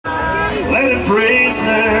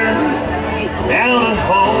listener down a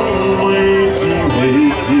hallway to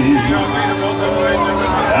wasted.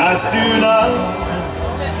 I stood up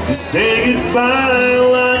to say goodbye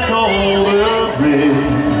like all the rest,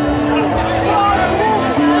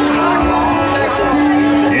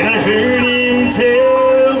 and I heard him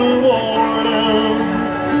tell the warden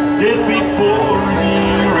just before he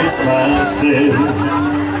raced my cell.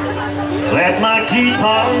 Let my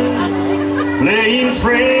guitar playing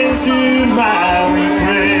friends to my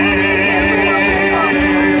regret.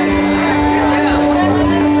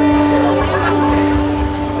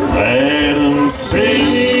 Let them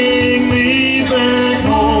sing me back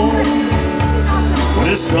home with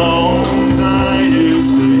the songs I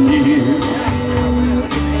used to hear.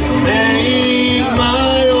 Make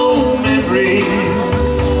my old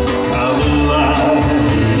memories come alive.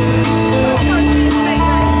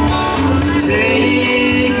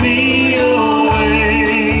 Take me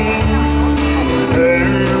away,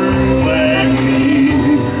 turn back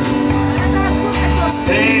here,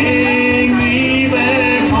 sing me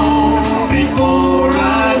back home before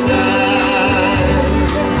I die.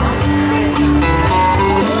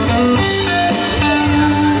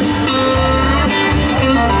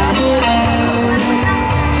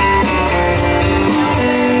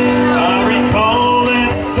 I recall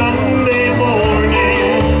that Sunday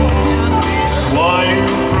morning, flying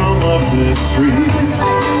from up the street,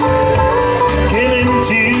 came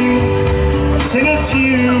to sing a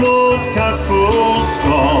few old gospel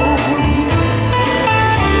songs,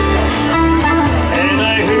 and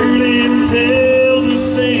I heard him tell the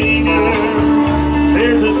singer,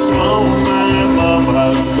 there's a song my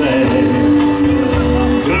mama sang.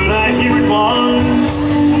 Could I hear it once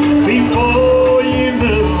before you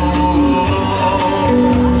move on?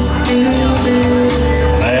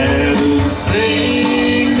 Let them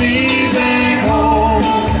sing me back home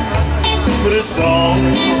with the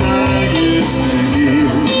songs I used to hear.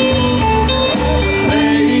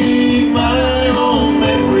 Make my own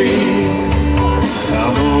memories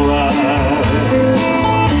come alive.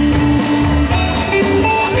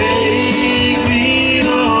 Take me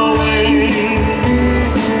away,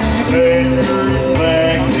 turn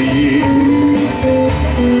back the year.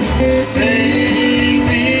 Say